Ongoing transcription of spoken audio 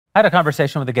I had a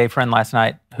conversation with a gay friend last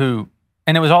night and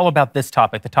it was all about this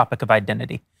topic, the topic of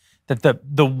identity. That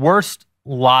the worst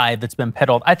lie that's been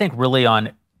peddled, I think really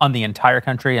on the entire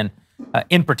country, and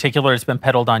in particular it's been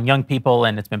peddled on young people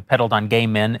and it's been peddled on gay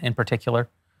men in particular,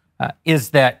 is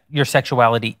that your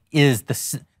sexuality is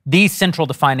the central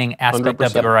defining aspect 100%.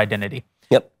 Of your identity.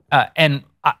 Yep. And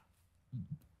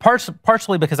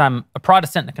partially because I'm a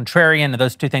Protestant and a contrarian, and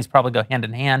those two things probably go hand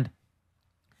in hand.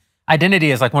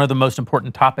 Identity is like one of the most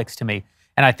important topics to me,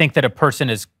 and I think that a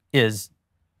person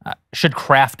should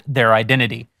craft their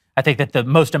identity. I think that the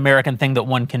most American thing that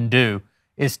one can do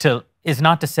is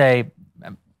not to say,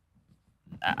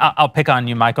 I'll pick on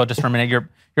you, Michael, just for a minute. You're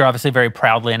obviously very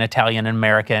proudly an Italian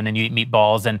American, and you eat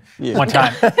meatballs. And one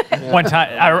time,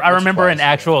 I remember an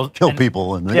actual kill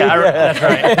people. That's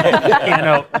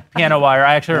right. Piano wire.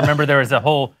 I actually remember there was a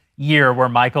whole year where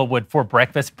Michael would, for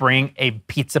breakfast, bring a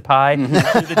pizza pie to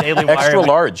the Daily Wire. Extra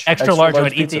large. Extra large.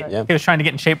 Would eat yeah. He was trying to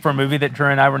get in shape for a movie that Drew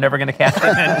and I were never going to cast him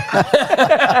in.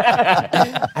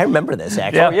 I remember this,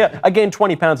 actually. Yeah. Oh, yeah. I gained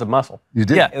 20 pounds of muscle. You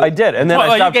did? Yeah. I did. And then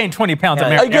you gained 20 pounds of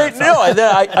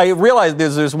I realized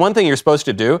there's one thing you're supposed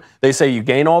to do. They say you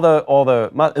gain all the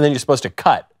muscle, and then you're supposed to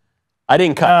cut. I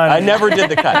didn't cut. I never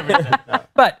did the cut. No.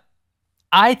 But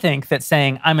I think that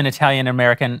saying I'm an Italian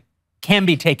American can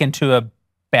be taken to a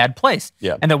bad place.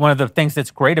 Yeah. And that one of the things that's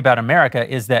great about America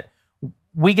is that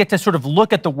we get to sort of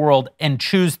look at the world and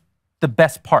choose the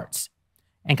best parts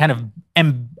and kind of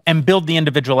and build the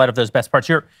individual out of those best parts.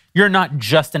 You're not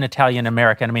just an Italian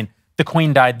American. I mean, the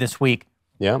Queen died this week.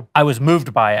 Yeah. I was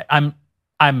moved by it.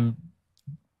 I'm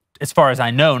as far as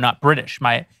I know, not British.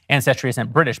 My ancestry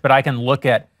isn't British, but I can look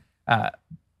at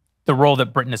the role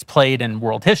that Britain has played in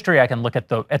world history. I can look at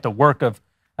the work of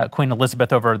Queen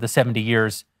Elizabeth over the 70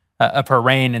 years of her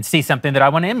reign and see something that I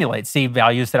want to emulate, see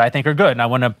values that I think are good. And I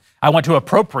want to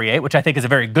appropriate, which I think is a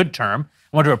very good term.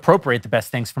 I want to appropriate the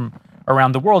best things from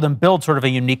around the world and build sort of a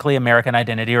uniquely American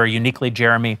identity or a uniquely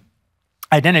Jeremy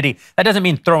identity. That doesn't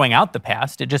mean throwing out the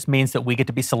past. It just means that we get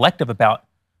to be selective about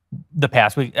the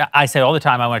past. I say all the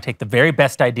time, I want to take the very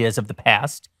best ideas of the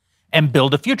past and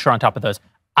build a future on top of those.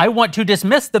 I want to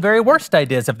dismiss the very worst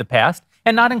ideas of the past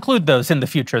and not include those in the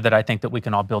future that I think that we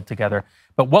can all build together.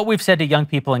 But what we've said to young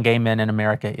people and gay men in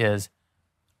America is,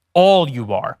 all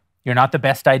you are. You're not the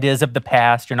best ideas of the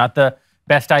past. You're not the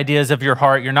best ideas of your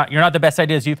heart. You're not the best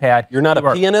ideas you've had. You're not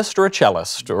a pianist or a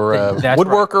cellist or a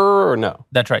woodworker or no.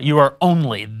 That's right. You are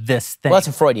only this thing. Well, that's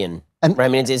a Freudian. Right? I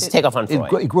mean, it's a takeoff on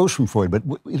Freud. It grows from Freud, but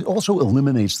it also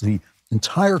eliminates the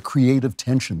entire creative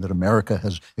tension that America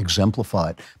has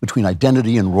exemplified between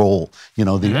identity and role. You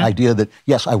know, the idea that,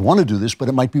 yes, I want to do this, but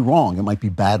it might be wrong. It might be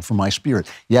bad for my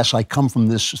spirit. Yes, I come from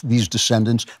these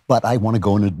descendants, but I want to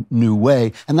go in a new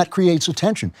way. And that creates a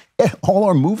tension. All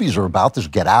our movies are about this,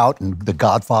 Get Out and The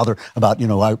Godfather, about, you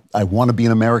know, I want to be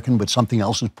an American, but something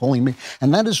else is pulling me.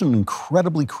 And that is an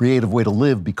incredibly creative way to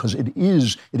live because it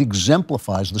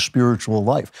exemplifies the spiritual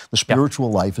life. The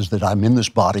spiritual life is that I'm in this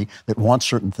body that wants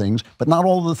certain things, but not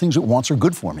all of the things it wants are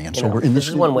good for me. And so we're in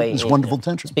this wonderful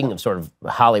tension. Speaking of sort of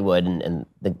Hollywood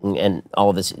and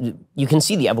all of this, you can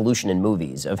see the evolution in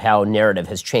movies of how narrative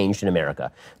has changed in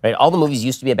America. Right? All the movies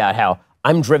used to be about how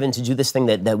I'm driven to do this thing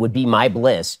that would be my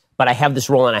bliss, but I have this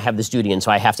role and I have this duty, and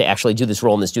so I have to actually do this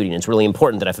role in this duty, and it's really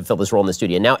important that I fulfill this role in this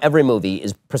duty. And now every movie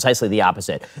is precisely the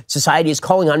opposite. Society is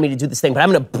calling on me to do this thing, but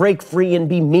I'm going to break free and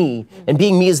be me, and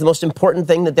being me is the most important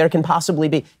thing that there can possibly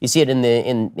be. You see it in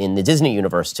the Disney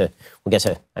universe. We'll get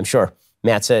to, I'm sure,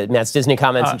 Matt's Disney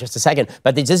comments in just a second,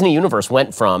 but the Disney universe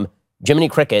went from Jiminy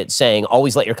Cricket saying,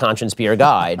 always let your conscience be your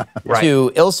guide,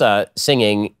 to Ilsa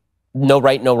singing, no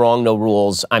right, no wrong, no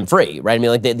rules, I'm free, right? I mean,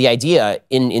 like the idea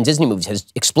in Disney movies has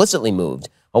explicitly moved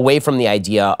away from the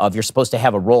idea of you're supposed to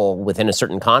have a role within a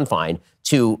certain confine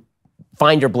to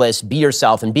find your bliss, be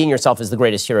yourself, and being yourself is the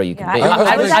greatest hero you can be.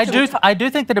 I do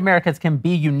think that Americans can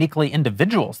be uniquely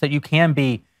individuals, that you can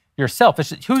be yourself. It's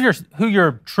just who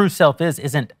your true self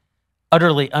isn't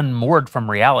utterly unmoored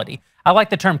from reality. I like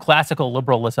the term classical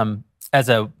liberalism as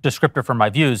a descriptor for my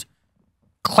views.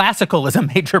 Classical is a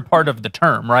major part of the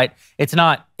term, right? It's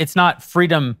not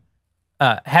freedom,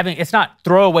 it's not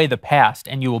throw away the past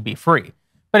and you will be free.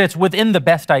 But it's within the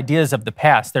best ideas of the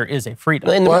past, there is a freedom.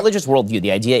 In the religious worldview,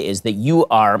 the idea is that you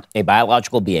are a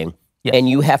biological being and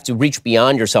you have to reach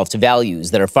beyond yourself to values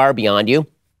that are far beyond you.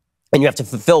 And you have to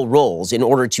fulfill roles in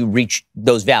order to reach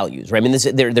those values, right? I mean,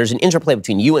 there's an interplay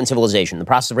between you and civilization. The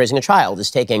process of raising a child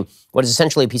is taking what is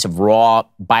essentially a piece of raw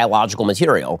biological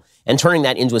material and turning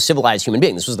that into a civilized human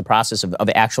being. This was the process of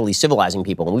actually civilizing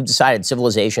people. And we've decided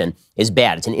civilization is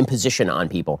bad. It's an imposition on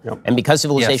people. Yep. And because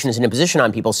civilization is an imposition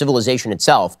on people, civilization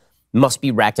itself must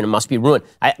be wrecked and it must be ruined.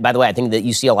 By the way, I think that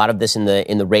you see a lot of this in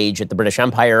the rage at the British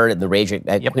Empire and the rage at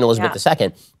Queen Elizabeth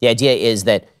II. The idea is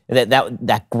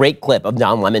that great clip of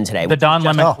Don Lemon today. The Don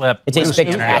Lemon clip. It's a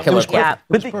spectacular clip. Yeah.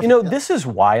 But this is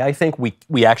why I think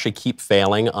we actually keep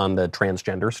failing on the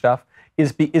transgender stuff.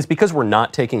 Is because we're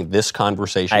not taking this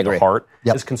conversation to heart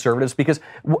as conservatives. Because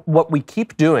what we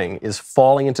keep doing is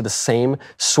falling into the same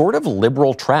sort of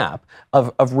liberal trap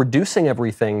of reducing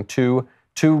everything to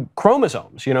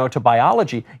chromosomes, to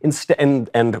biology,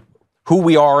 and who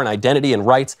we are and identity and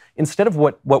rights, instead of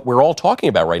what we're all talking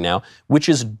about right now, which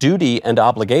is duty and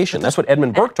obligation. That's what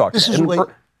Edmund Burke talked about.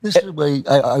 This is a way,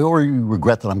 I already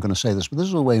regret that I'm going to say this, but this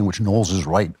is a way in which Knowles is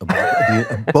right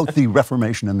about both the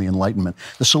Reformation and the Enlightenment.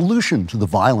 The solution to the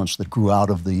violence that grew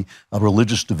out of the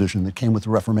religious division that came with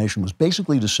the Reformation was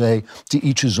basically to say, to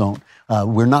each his own.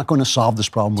 We're not going to solve this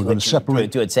problem. We're going to separate.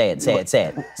 Do it. Say it.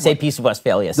 Say Peace of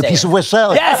Westphalia. The Peace of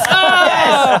Westphalia. Yes!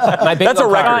 Yes! That's a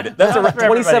record. That's a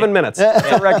 27 minutes.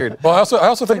 That's a record. Well, I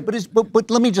also think...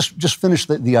 But let me just finish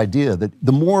the idea that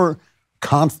the more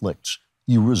conflicts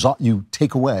you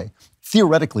take away,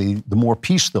 theoretically, the more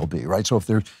peace there'll be, right? So if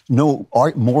there's no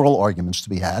moral arguments to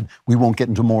be had, we won't get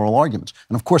into moral arguments.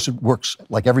 And of course, it works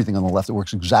like everything on the left. It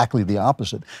works exactly the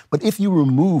opposite. But if you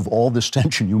remove all this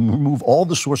tension, you remove all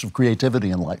the source of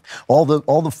creativity in life, all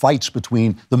the fights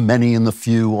between the many and the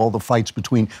few, all the fights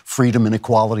between freedom and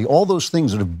equality, all those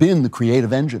things that have been the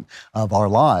creative engine of our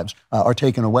lives are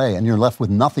taken away, and you're left with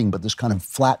nothing but this kind of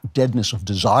flat deadness of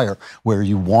desire, where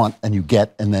you want and you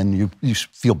get, and then you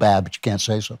feel bad, but you can't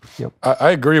say so. Yep.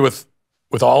 I agree with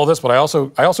all of this, but I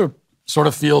also sort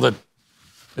of feel that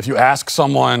if you ask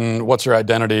someone, what's your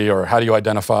identity, or how do you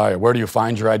identify, or where do you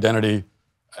find your identity,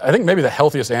 I think maybe the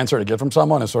healthiest answer to get from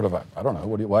someone is sort of, I don't know,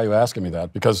 why are you asking me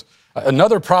that? Because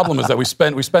another problem is that we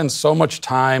spend so much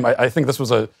time, I think this was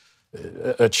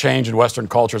a change in Western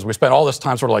cultures. We spend all this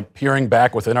time sort of like peering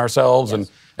back within ourselves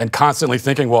and constantly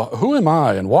thinking, well, who am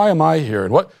I, and why am I here,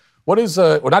 and what is,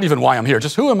 well, not even why I'm here,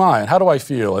 just who am I and how do I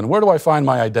feel and where do I find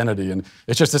my identity? And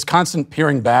it's just this constant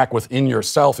peering back within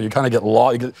yourself. And you kind of get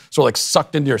lost, you get sort of like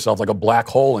sucked into yourself like a black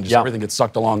hole, and just everything gets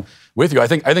sucked along with you. I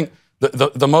think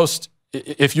the most,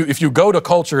 if you go to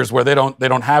cultures where they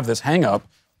don't have this hang up,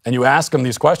 and you ask them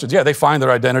these questions, they find their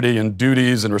identity in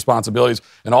duties and responsibilities,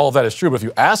 and all of that is true. But if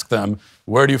you ask them,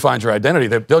 where do you find your identity?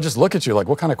 They'll just look at you like,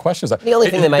 what kind of question is that? The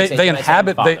only thing they might say, they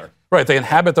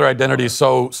inhabit their identity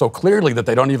so clearly that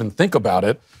they don't even think about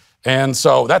it. And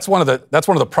so that's one of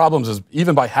the problems, is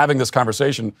even by having this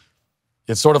conversation,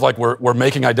 it's sort of like we're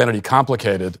making identity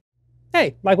complicated.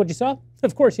 Hey, like what you saw?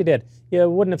 Of course you did. You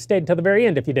wouldn't have stayed until the very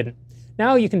end if you didn't.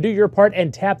 Now you can do your part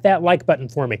and tap that like button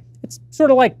for me. It's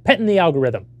sort of like petting the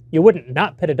algorithm. You wouldn't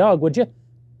not pet a dog, would you?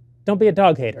 Don't be a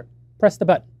dog hater. Press the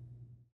button.